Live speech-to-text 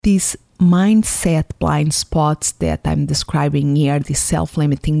These mindset blind spots that I'm describing here, these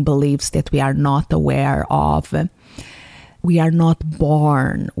self-limiting beliefs that we are not aware of, we are not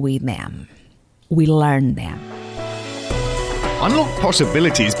born with them. We learn them. Unlock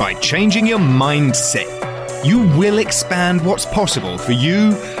possibilities by changing your mindset. You will expand what's possible for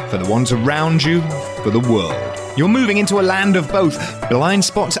you, for the ones around you, for the world. You're moving into a land of both blind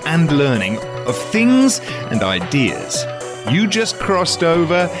spots and learning, of things and ideas. You just crossed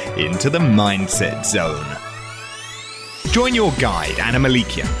over into the Mindset Zone. Join your guide, Anna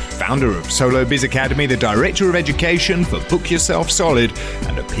Malikian, founder of Solo Biz Academy, the director of education for Book Yourself Solid,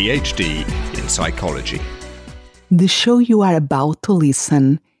 and a PhD in psychology. The show you are about to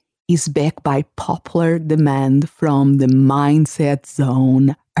listen is backed by popular demand from the Mindset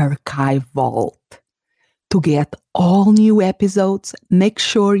Zone archive vault. To get all new episodes, make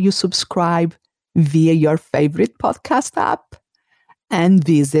sure you subscribe via your favorite podcast app and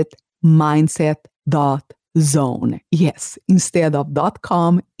visit mindset.zone. Yes, instead of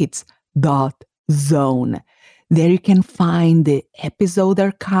 .com, it's .zone. There you can find the episode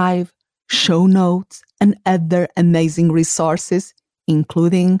archive, show notes, and other amazing resources,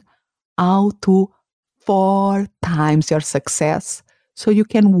 including how to 4 times your success so you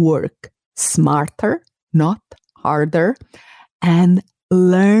can work smarter, not harder, and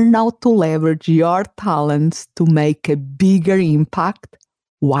learn how to leverage your talents to make a bigger impact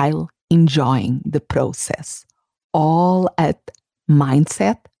while enjoying the process. All at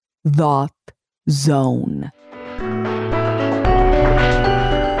mindset.zone.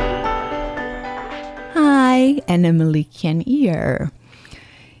 Hi, Anna Malikian here.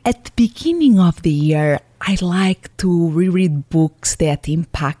 At the beginning of the year, I like to reread books that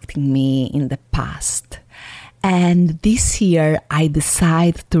impacted me in the past. And this year, I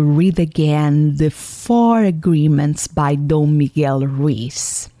decided to read again The 4 Agreements by Don Miguel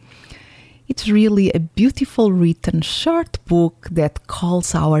Ruiz. It's really a beautiful written short book that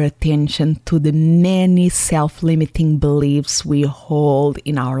calls our attention to the many self-limiting beliefs we hold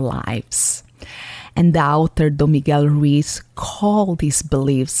in our lives. And the author Don Miguel Ruiz called these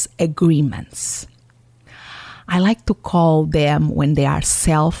beliefs agreements. I like to call them, when they are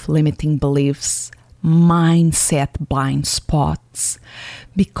self-limiting beliefs, mindset blind spots,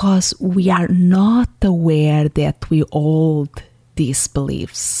 because we are not aware that we hold these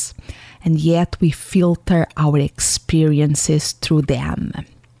beliefs, and yet we filter our experiences through them.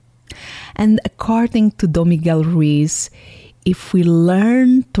 And according to Don Miguel Ruiz, if we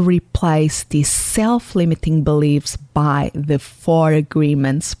learn to replace these self-limiting beliefs by the 4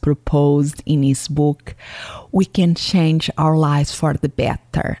 agreements proposed in his book, we can change our lives for the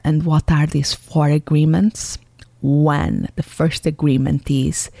better. And what are these 4 agreements? 1, the first agreement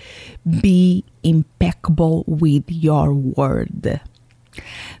is, be impeccable with your word.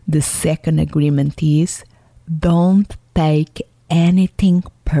 The second agreement is, don't take anything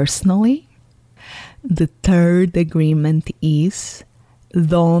personally. The third agreement is,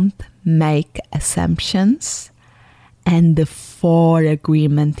 don't make assumptions. And the 4th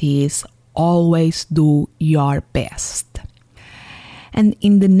agreement is, always do your best. And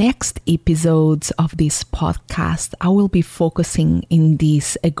in the next episodes of this podcast, I will be focusing in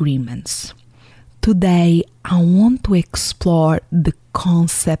these agreements. Today, I want to explore the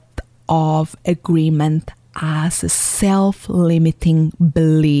concept of agreement as a self-limiting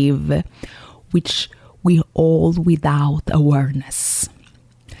belief, which we hold without awareness.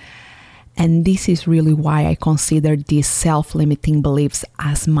 And this is really why I consider these self-limiting beliefs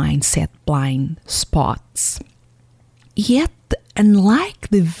as mindset blind spots. Yet, unlike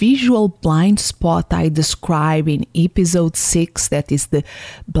the visual blind spot I describe in episode 6, that is the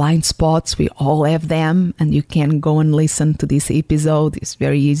blind spots, we all have them, and you can go and listen to this episode. It's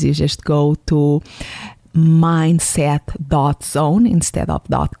very easy, just go to mindset.zone instead of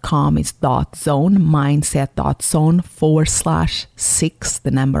 .com, it's .zone, mindset.zone/6,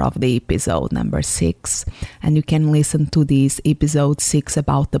 the number of the episode, number 6. And you can listen to this episode 6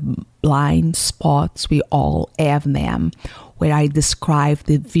 about the blind spots. We all have them, where I describe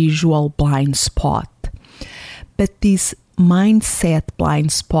the visual blind spot. But these mindset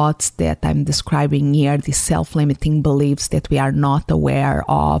blind spots that I'm describing here, these self-limiting beliefs that we are not aware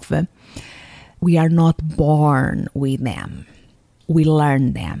of, we are not born with them. We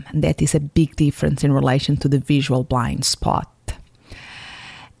learn them. And that is a big difference in relation to the visual blind spot.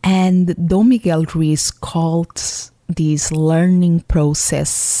 And Don Miguel Ruiz calls this learning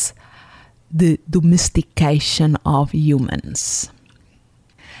process the domestication of humans.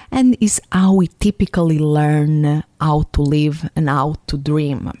 And is how we typically learn how to live and how to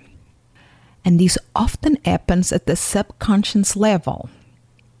dream. And this often happens at the subconscious level.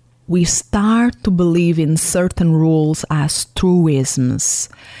 we start to believe in certain rules as truisms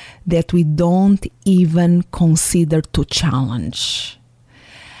that we don't even consider to challenge.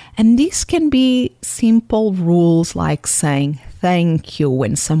 And these can be simple rules like saying thank you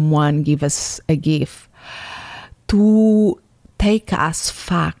when someone gives us a gift, to take as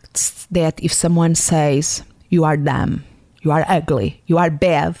facts that if someone says, you are dumb, you are ugly, you are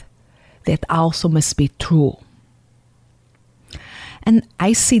bad, that also must be true. And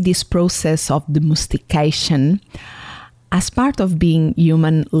I see this process of domestication as part of being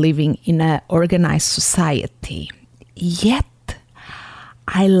human living in an organized society. Yet,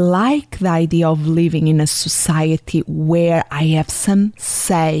 I like the idea of living in a society where I have some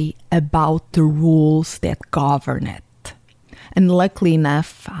say about the rules that govern it. And luckily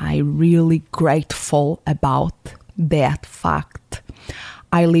enough, I'm really grateful about that fact.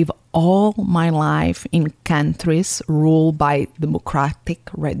 I live all my life in countries ruled by democratic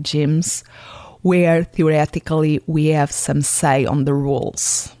regimes where theoretically we have some say on the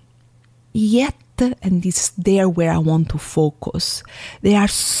rules. Yet, and it's there where I want to focus, there are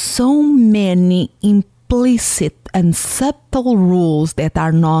so many implicit and subtle rules that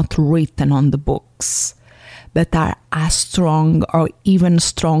are not written on the books, but are as strong or even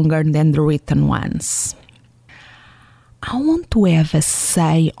stronger than the written ones. I want to have a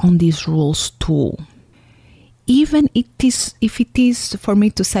say on these rules too. Even if it is for me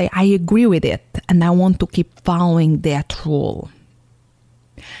to say I agree with it and I want to keep following that rule.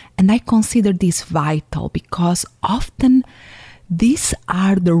 And I consider this vital because often these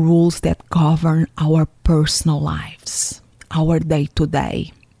are the rules that govern our personal lives, our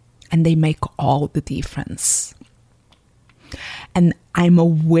day-to-day, and they make all the difference. And I'm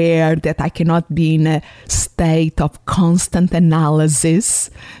aware that I cannot be in a state of constant analysis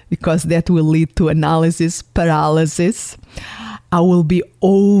because that will lead to analysis paralysis. I will be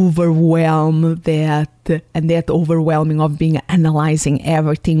overwhelmed and that overwhelming of being analyzing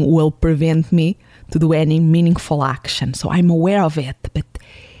everything will prevent me to do any meaningful action. So I'm aware of it, but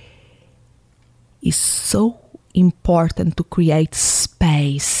it's so important to create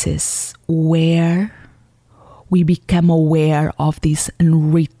spaces where we become aware of these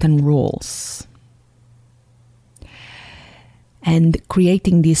unwritten rules. And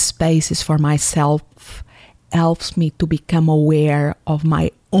creating these spaces for myself helps me to become aware of my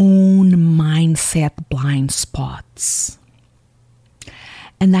own mindset blind spots.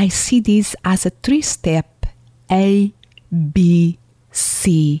 And I see this as a 3-step A, B,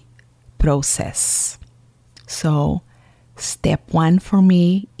 C process. So, step 1 for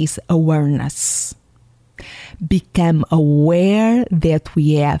me is awareness. Become aware that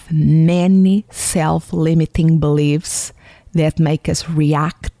we have many self-limiting beliefs that make us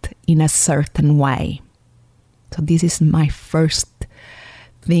react in a certain way. So this is my first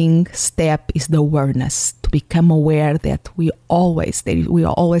step is the awareness, to become aware that we always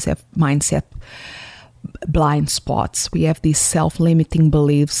have mindset blind spots. We have these self-limiting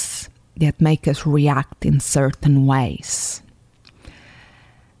beliefs that make us react in certain ways.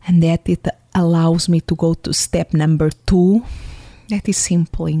 And that it allows me to go to step number 2, that is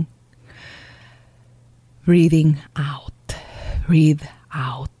simply breathe out,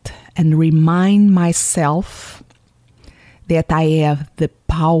 and remind myself that I have the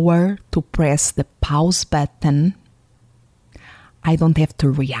power to press the pause button. I don't have to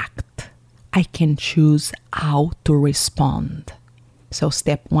react. I can choose how to respond. So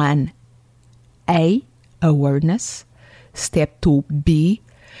step 1, A, awareness. Step 2, B,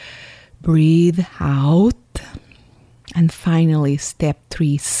 breathe out. And finally, step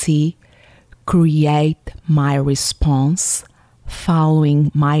 3, C, create my response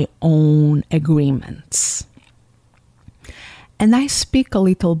following my own agreements. And I speak a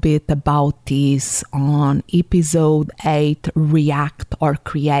little bit about this on episode 8, React or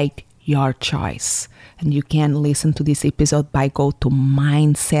Create Your Choice. And you can listen to this episode by go to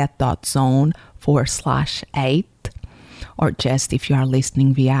mindset.zone/8. Or just if you are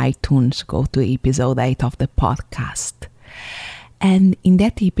listening via iTunes, go to episode 8 of the podcast. And in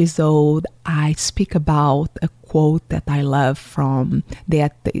that episode, I speak about a quote that I love from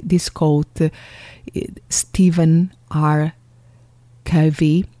this quote, Stephen R.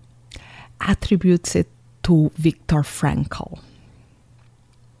 Covey attributes it to Viktor Frankl.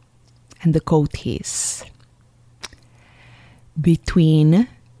 And the quote is, between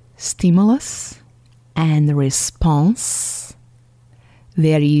stimulus and response,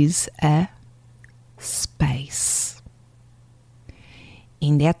 there is a space.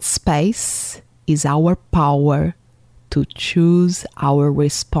 In that space is our power to choose our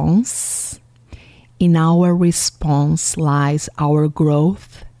response. In our response lies our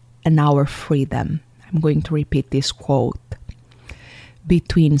growth and our freedom. I'm going to repeat this quote.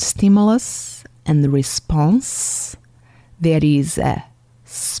 Between stimulus and response, there is a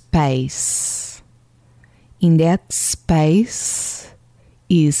space. In that space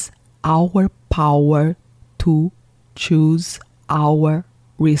is our power to choose our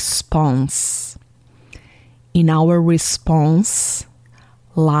response. In our response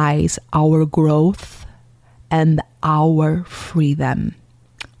lies our growth and our freedom.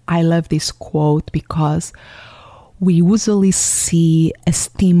 I love this quote because we usually see a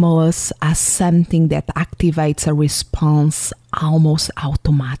stimulus as something that activates a response almost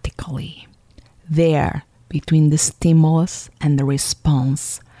automatically. There, between the stimulus and the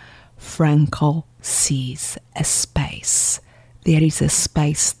response, Frankl sees a space. There is a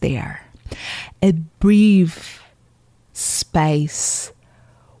space there. A brief space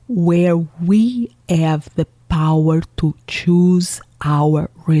where we have the power to choose our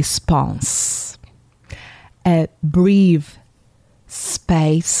response. A brief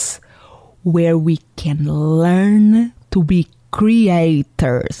space where we can learn to be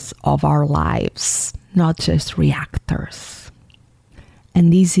creators of our lives, not just reactors.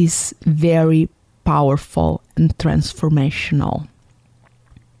 And this is very powerful and transformational.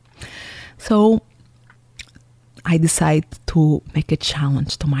 So I decided to make a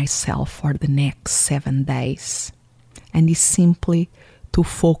challenge to myself for the next 7 days. And it's simply to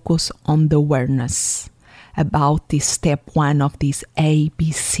focus on the awareness about this step 1 of this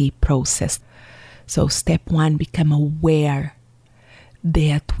ABC process. So step 1, become aware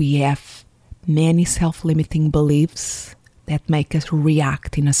that we have many self-limiting beliefs that make us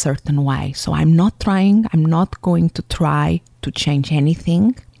react in a certain way. So I'm not going to try to change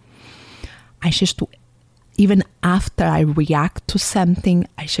anything. Even after I react to something,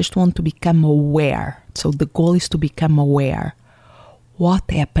 I just want to become aware. So the goal is to become aware.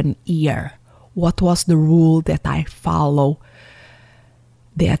 What happened here? What was the rule that I follow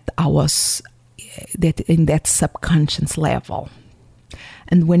that in that subconscious level?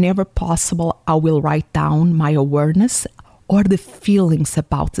 And whenever possible, I will write down my awareness or the feelings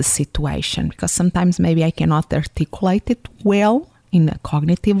about the situation, because sometimes maybe I cannot articulate it well in a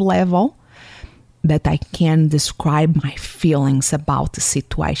cognitive level, but I can describe my feelings about the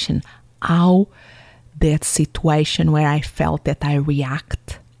situation, how that situation where I felt that I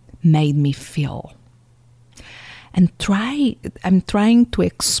react made me feel. And I'm trying to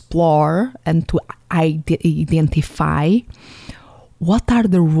explore and to identify what are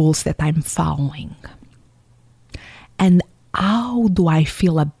the rules that I'm following. And how do I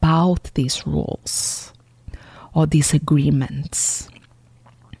feel about these rules or these agreements?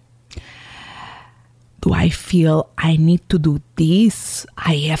 Do I feel I need to do this,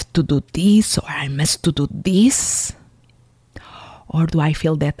 I have to do this, or I must do this? Or do I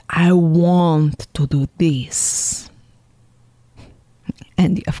feel that I want to do this?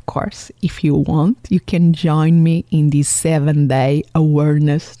 And of course, if you want, you can join me in this 7-day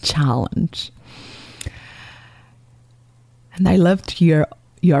awareness challenge. And I love to hear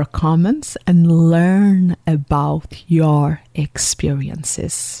your comments and learn about your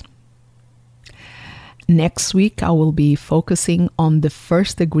experiences. Next week, I will be focusing on the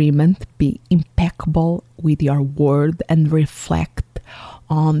first agreement, be impeccable with your word and reflect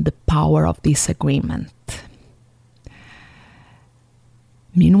on the power of this agreement.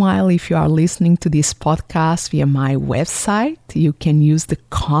 Meanwhile, if you are listening to this podcast via my website, you can use the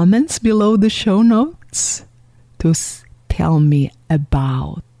comments below the show notes to tell me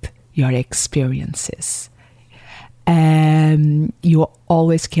about your experiences. You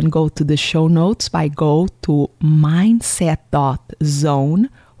always can go to the show notes by go to mindset.zone/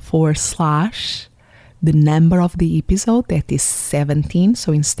 the number of the episode, that is 17.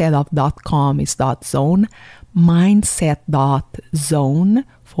 So instead of .com is .zone, mindset.zone/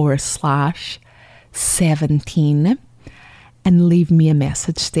 17, and leave me a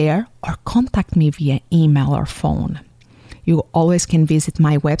message there or contact me via email or phone. You always can visit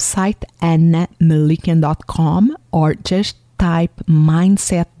my website, annamelikian.com, or just type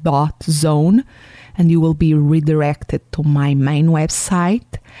mindset.zone and you will be redirected to my main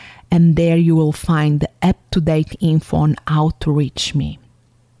website, and there you will find the up-to-date info on how to reach me.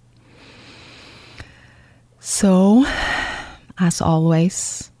 So, as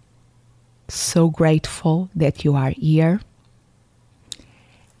always, so grateful that you are here.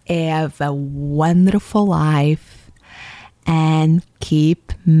 Have a wonderful life and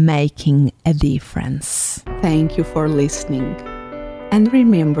keep making a difference. Thank you for listening. And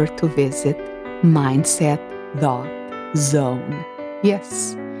remember to visit mindset.zone.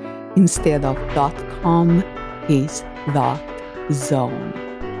 Yes, instead of .com is .zone.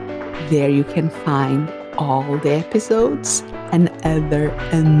 There you can find all the episodes and other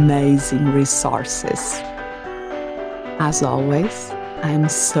amazing resources. As always, I'm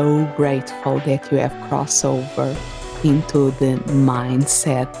so grateful that you have crossed over into the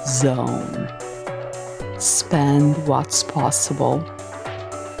mindset zone. Expand what's possible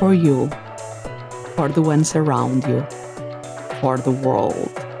for you, for the ones around you, for the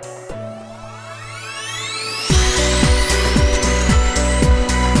world.